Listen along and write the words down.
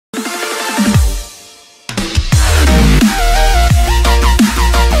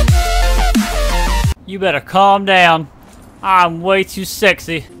You better calm down. I'm way too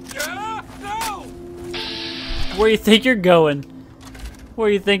sexy. No! Where you think you're going? Where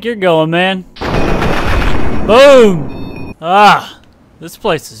you think you're going, man? Boom! Ah, this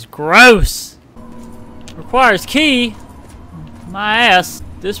place is gross. Requires key. My ass.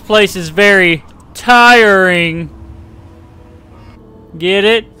 This place is very tiring. Get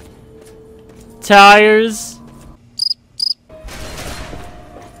it? Tires.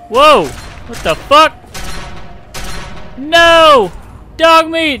 Whoa! What the fuck? No! Dog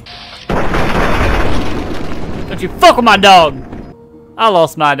meat! Don't you fuck with my dog! I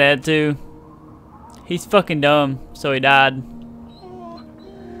lost my dad too. He's fucking dumb, so he died.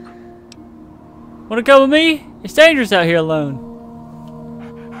 Wanna come with me? It's dangerous out here alone.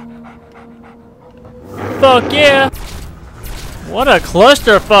 Fuck yeah! What a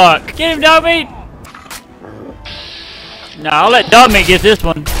clusterfuck! Get him, dog meat! Nah, I'll let dog meat get this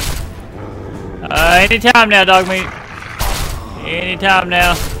one. Anytime now, dog meat. Anytime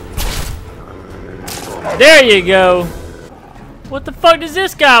now. There you go. What the fuck does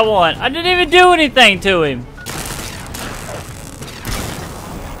this guy want? I didn't even do anything to him.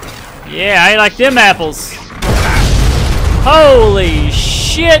 Yeah, I like them apples. Holy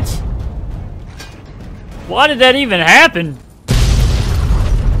shit! Why did that even happen?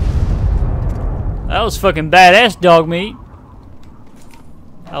 That was fucking badass, dog meat.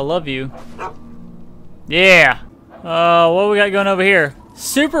 I love you. Yeah. What we got going over here?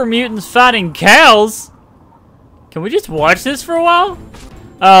 Super mutants fighting cows? Can we just watch this for a while?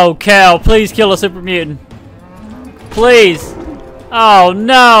 Oh, cow, please kill a super mutant. Please. Oh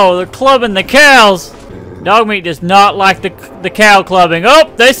no, they're clubbing the cows. Dog meat does not like the cow clubbing.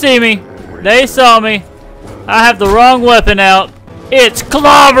 Oh, they see me. They saw me. I have the wrong weapon out. It's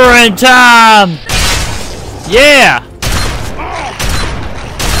clobbering time. Yeah.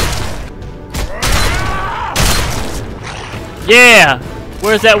 Yeah.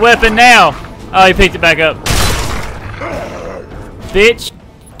 Where's that weapon now? Oh, he picked it back up. Bitch.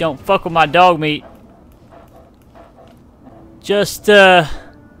 Don't fuck with my dog meat. Just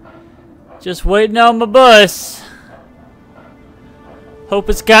waiting on my bus. Hope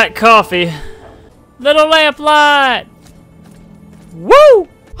it's got coffee. Little lamplight. Woo! Hold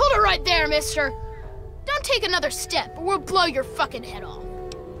it right there, mister. Don't take another step or we'll blow your fucking head off.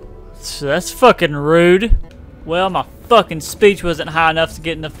 So that's fucking rude. Well, my fucking speech wasn't high enough to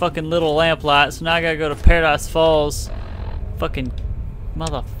get in the fucking little lamplight, so now I gotta go to Paradise Falls. Fucking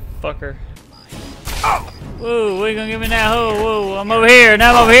motherfucker. Whoa, what are you gonna give me now? Whoa, whoa, I'm over here,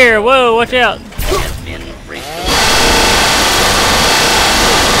 now I'm over here. Whoa, watch out.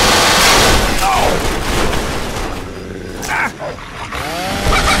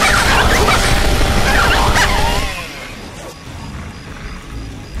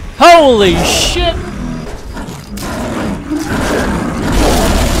 Holy shit!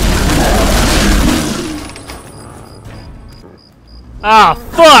 Ah,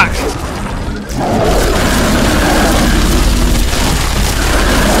 fuck!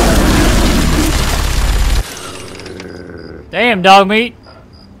 Damn, dog meat.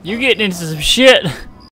 You getting into some shit.